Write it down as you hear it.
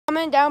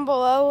comment down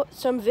below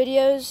some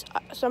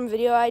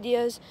video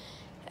ideas,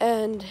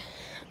 and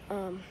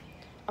I'm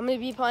gonna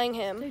be playing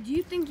him. So do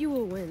you think you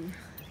will win?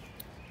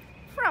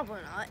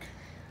 Probably not.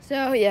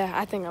 So yeah,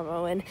 I think I'm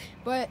gonna win.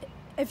 But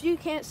if you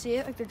can't see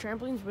it, like the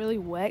trampoline's really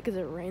wet because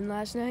it rained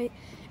last night,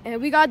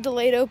 and we got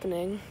delayed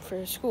opening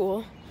for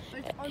school.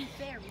 It's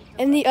unfair.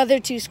 And the other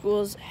two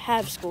schools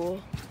have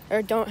school,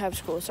 or don't have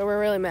school, so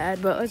we're really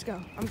mad. But let's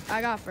go.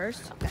 I got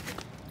first. Okay.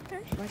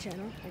 My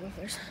channel. I go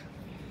first.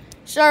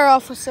 Start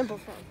off with simple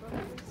front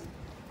flip.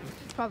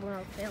 It's probably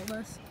gonna fail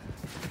this.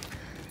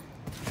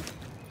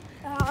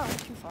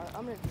 Too far.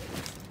 I'm gonna do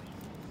it.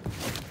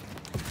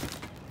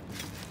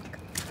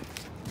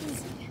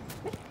 Easy.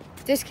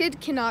 This kid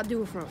cannot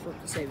do a front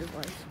flip to save his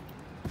life.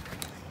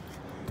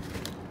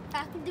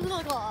 I can do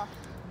like a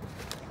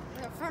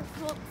front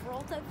flip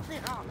roll type of thing.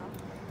 I don't know.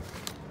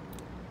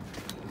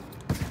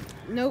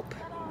 Nope.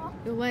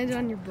 You'll land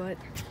on your butt.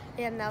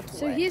 Yeah, now it's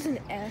So wet. here's an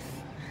F.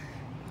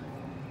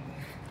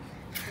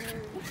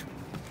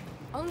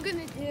 I'm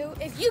gonna do,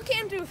 if you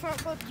can't do a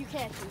front flip, you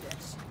can't do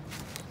this.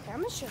 Okay,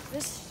 I'm gonna show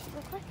this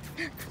real quick.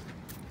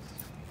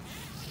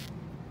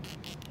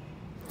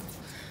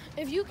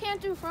 If you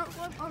can't do front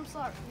flip, I'm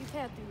sorry, you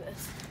can't do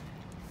this.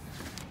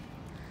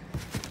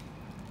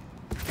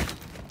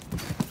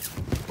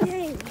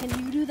 Dang, can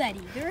you do that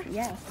either?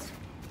 Yes.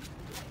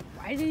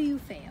 Why do you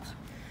fail?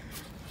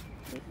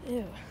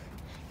 Ew.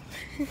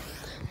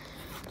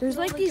 There's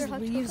like like these your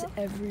hunch leaves hook?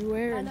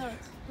 everywhere. I know,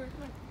 it's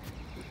perfect.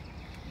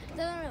 It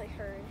doesn't really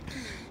hurt.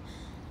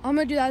 I'm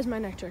gonna do that as my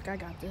next trick. I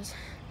got this.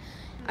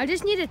 I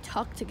just need a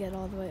tuck to get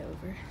all the way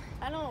over.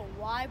 I don't know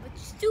why, but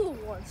just do a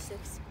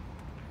 160.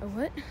 A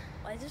what?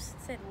 I just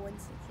said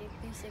 160,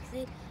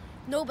 360.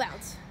 No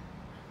bounce.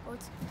 Oh,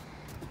 it's,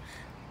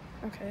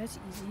 Okay, that's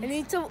easy.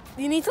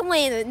 you need to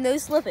land it, no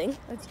slipping.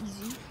 That's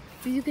easy.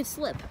 So you could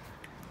slip.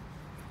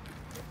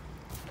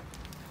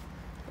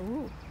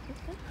 Ooh.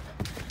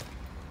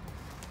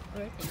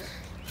 Okay,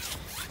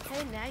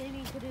 now you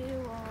need to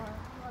do,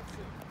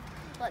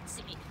 let's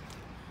see.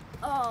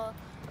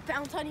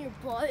 Bounce on your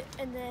butt,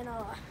 and then,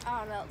 I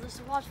don't know,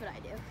 just watch what I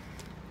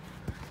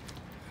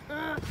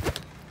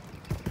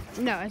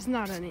do. No, it's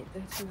not any.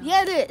 It's not.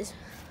 Yeah, it is.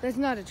 That's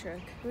not a trick.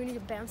 You need to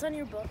bounce on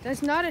your butt,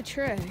 That's not a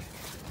trick.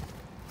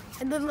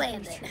 and then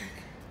land it.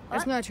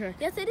 That's What? not a trick.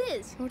 Yes, it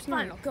is. No, it's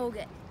Fine, not. I'll go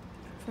again.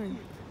 Fine.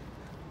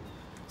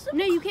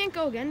 No, you can't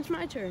go again. It's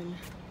my turn.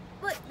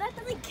 But that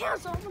doesn't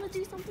count, so I'm going to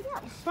do something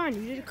else. Fine,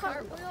 you did a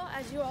cartwheel,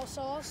 as you all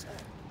saw. So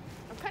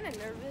I'm kind of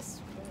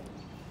nervous.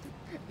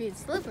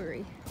 It's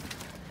slippery.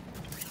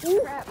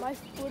 But crap, my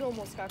foot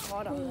almost got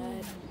caught on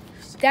that.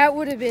 That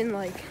would have been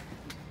like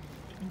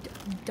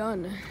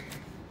done.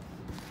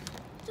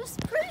 Just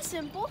pretty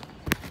simple.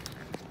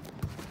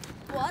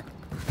 What?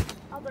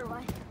 Other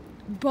way.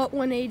 Butt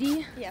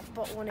 180. Yeah,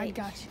 but 180. I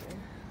got you.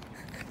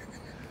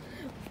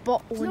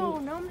 Butt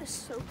 180. No, I'm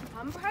just so.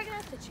 I'm probably gonna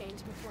have to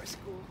change before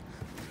school.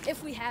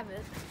 If we have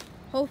it.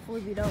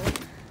 Hopefully we don't.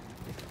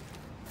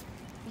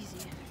 Easy.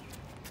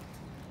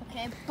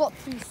 Okay, but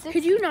 360.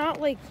 Could you not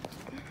like?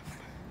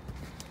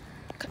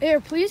 Here,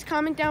 please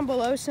comment down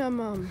below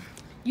some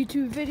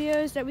YouTube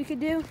videos that we could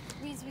do,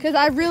 because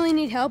I really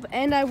need help,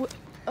 and I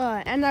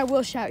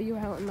will shout you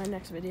out in my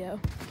next video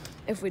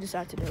if we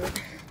decide to do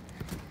it.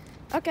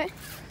 Okay.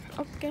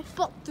 Okay.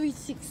 But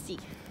 360.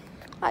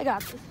 I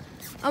got this.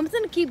 I'm just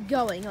gonna keep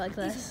going like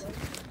this.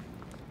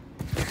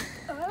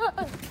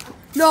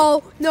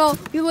 No.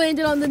 You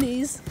landed on the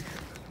knees.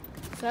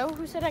 So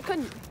who said I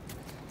couldn't?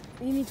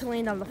 You need to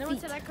land on the No one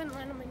feet. said I couldn't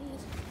land on my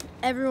knees.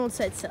 Everyone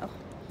said so.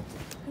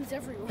 Who's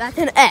everyone? That's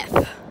an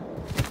F.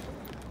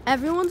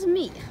 Everyone's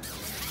me.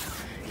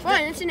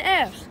 Fine, it's an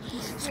F.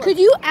 Could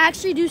you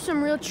actually do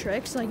some real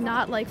tricks, like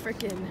not like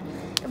freaking?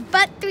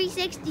 But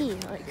 360.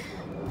 Like,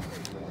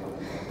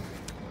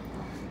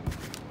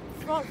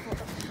 Front flip.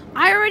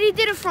 I already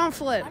did a front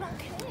flip. I don't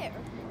care.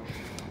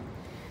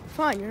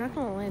 Fine, you're not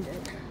gonna land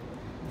it.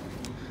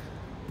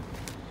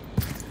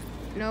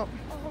 Nope.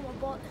 Oh, my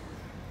butt.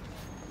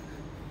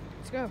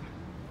 Let's go.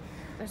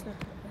 That's not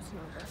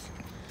this.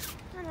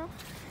 I know.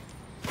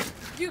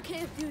 You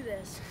can't do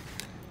this.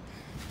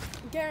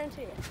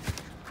 Guarantee it.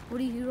 What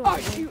do you do? Oh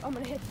shoot, I'm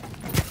gonna hit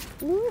that.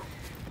 Ooh.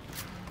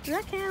 Does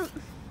that count?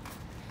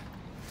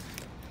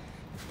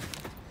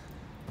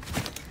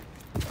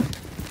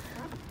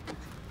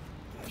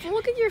 Well,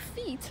 look at your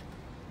feet.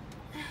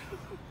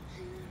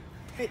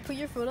 Wait, put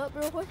your foot up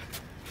real quick.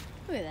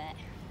 Look at that.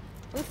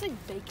 It looks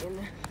like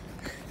bacon.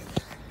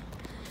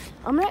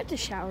 I'm gonna have to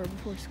shower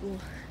before school.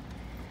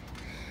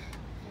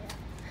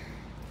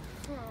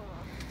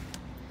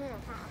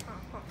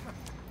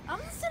 I'm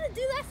just gonna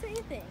do that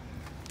same thing.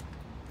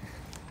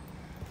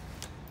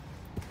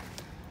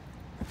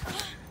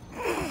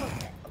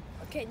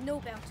 Okay, no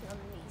bouncing on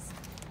the knees.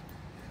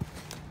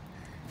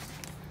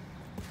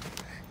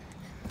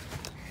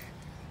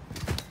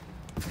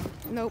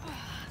 Nope.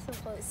 So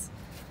close.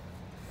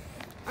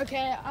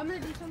 Okay, I'm gonna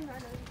do something I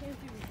know you can't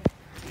do.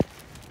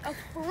 A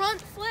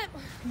front flip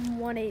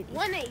 180.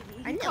 180.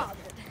 I You know. called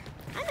it.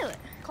 I knew it.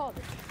 Called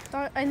it.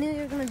 Thought I knew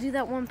you were gonna do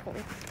that 1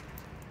 point.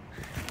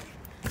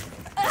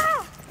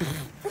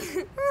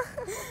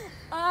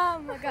 Oh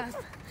my gosh.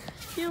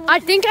 I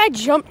think I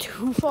jumped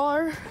too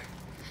far.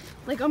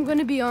 Like, I'm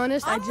gonna be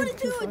honest, I jumped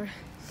too far.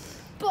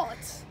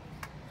 But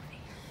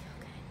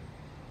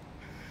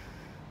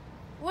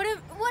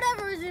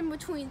whatever is in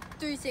between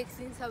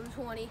 360 and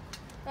 720.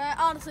 I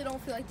honestly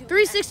don't feel like doing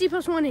 360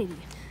 plus 180.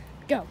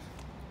 Go.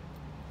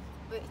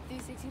 Wait,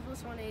 360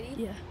 plus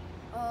 180? Yeah.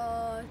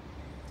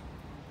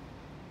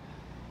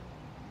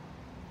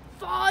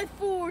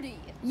 540.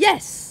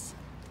 Yes.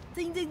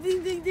 Ding, ding,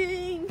 ding, ding,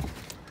 ding.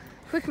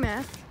 Quick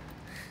math.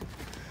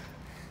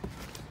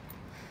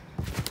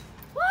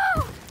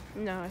 Woo!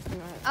 No, I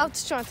forgot. I was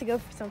just trying to go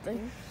for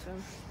something. So.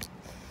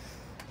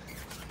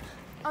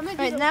 I'm gonna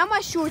do Alright, now my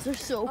shorts are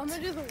soaked. I'm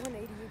gonna do the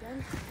 180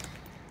 again.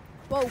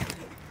 Whoa.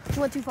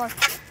 You went too far.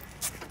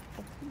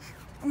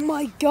 Oh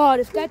my god,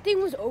 if that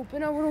thing was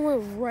open, I would have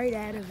went right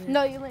out of it.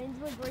 No, you landed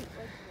right like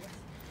this.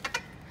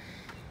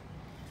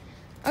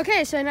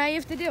 Okay, so now you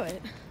have to do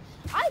it.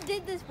 I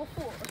did this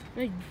before.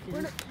 No, you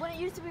When didn't. it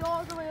used to be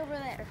all the way over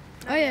there.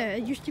 Oh yeah,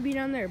 it used to be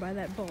down there by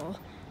that ball.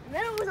 And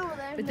then it was over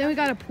there. But then we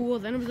got a pool,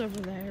 then it was over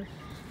there.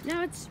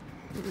 Now it's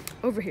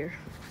over here.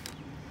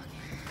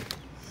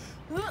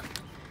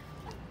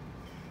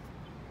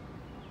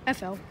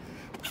 FL.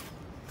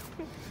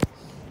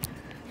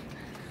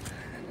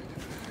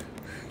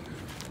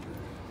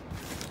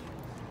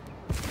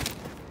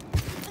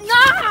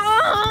 No!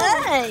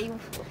 Hey!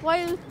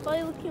 Why are you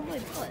looking at my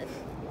butt?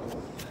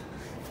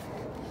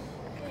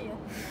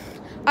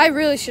 I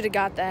really should have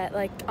got that,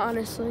 like,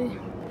 honestly.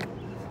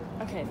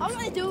 Okay. I'm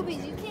gonna do it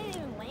because you can't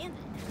even land it.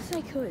 Yes,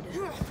 I could.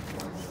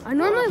 I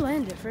normally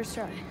land it first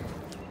try.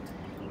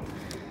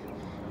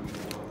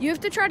 You have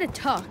to try to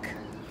tuck.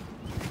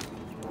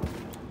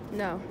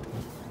 No.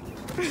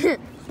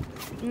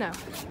 No.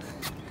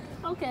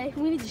 Okay,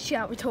 we need to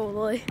shower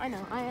totally. I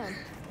know, I am.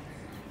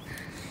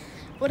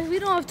 What if we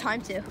don't have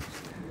time to?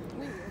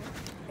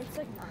 It's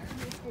like 9.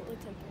 It's really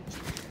 10 minutes.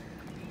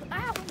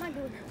 Ah, what am I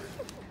doing?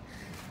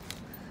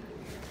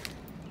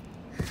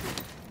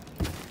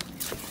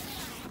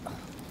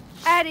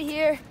 Out of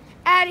here.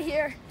 Out of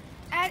here.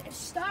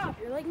 Stop.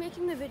 You're like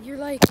making the video. You're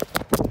like.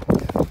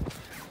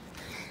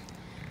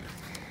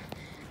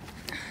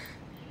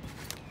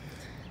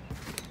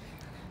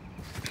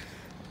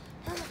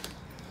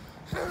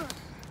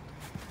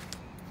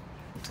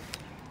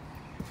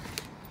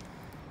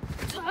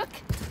 Tuck?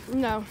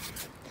 No.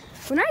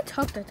 When I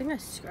tucked, I think I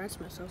scratched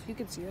myself. You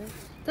can see that.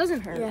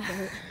 Doesn't hurt. Yeah.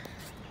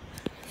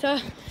 So,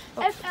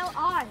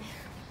 FLI.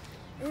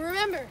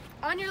 remember,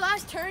 on your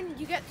last turn,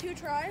 you get 2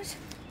 tries.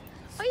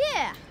 Oh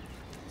yeah.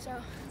 So,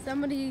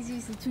 Somebody's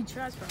using 2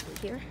 tries probably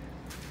here.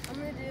 I'm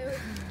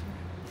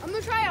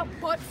gonna try a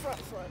butt front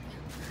flip.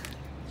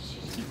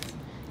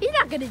 He's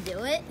not gonna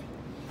do it.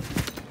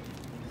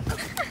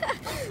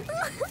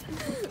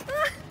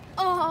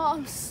 Oh,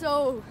 I'm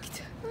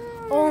soaked.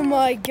 Oh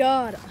my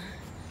god.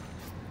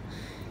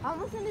 I'm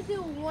just gonna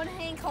do 1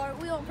 hand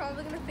cartwheel. I'm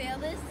probably gonna fail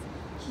this.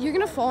 You're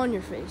gonna fall on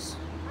your face.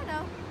 I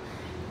know.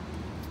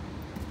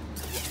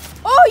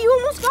 Oh, you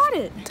almost got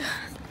it.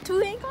 2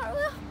 hand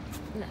cartwheel?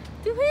 No.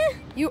 2 hand?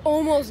 You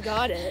almost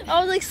got it.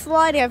 I was like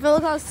sliding. I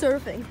felt like I was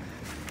surfing.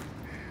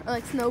 Or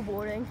like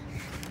snowboarding.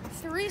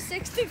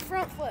 360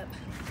 front flip.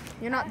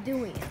 You're not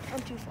doing it.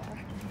 I'm too far.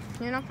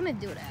 You're not gonna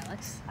do it,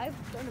 Alex. I've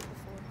done it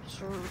before.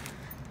 Sure.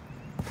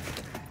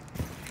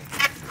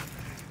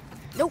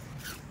 Nope.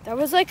 That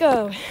was like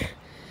a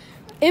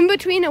in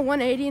between a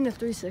 180 and a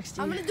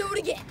 360. I'm gonna do it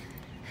again.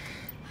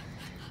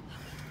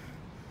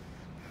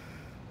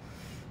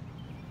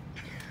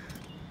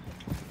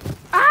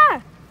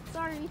 Ah!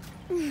 Sorry.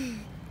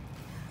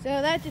 So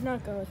that did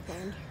not go as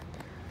planned.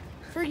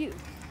 For you.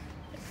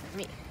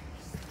 Me.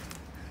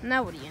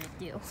 Now what are you gonna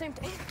do? Same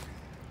thing.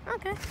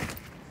 Okay.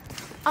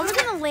 I'm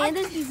gonna land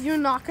this because you're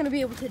not gonna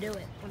be able to do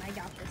it when I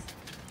got this.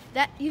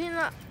 That you did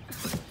not.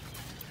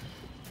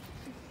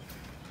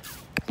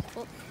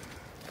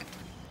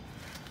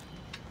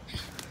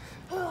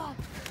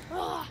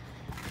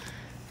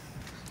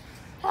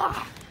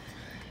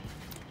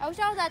 I wish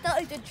I was at the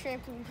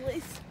trampoline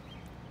place.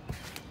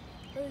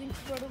 Those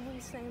incredibly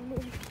same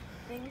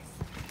things.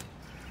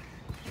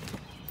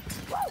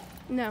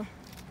 No.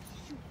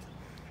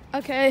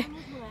 Okay.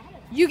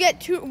 You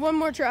get 1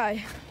 more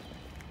try.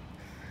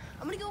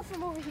 I'm gonna go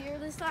from over here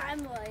this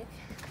time. Like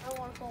I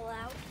want to pull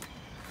out.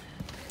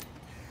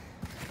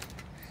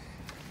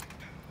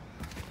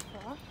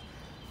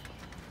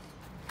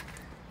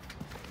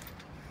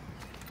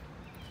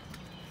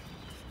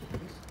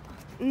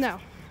 No.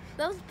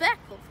 That was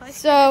backflip.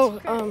 So,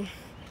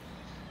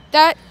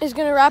 that is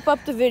gonna wrap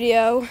up the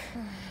video.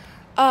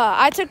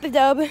 I took the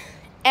dub,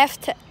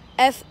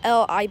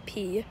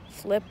 FLIP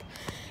flip,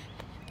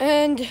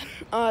 and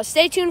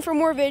stay tuned for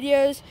more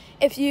videos.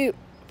 If you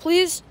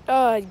please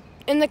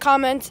in the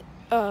comments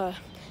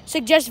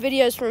suggest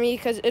videos for me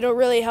because it'll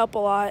really help a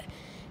lot,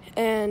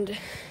 and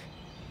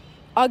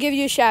I'll give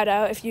you a shout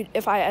out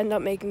if I end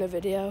up making the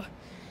video.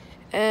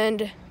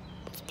 And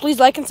please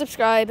like and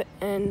subscribe.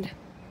 And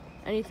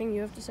anything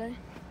you have to say?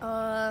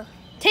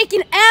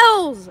 taking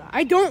L's.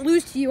 I don't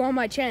lose to you on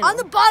my channel. On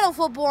the bottle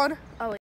flip one. Oh, wait.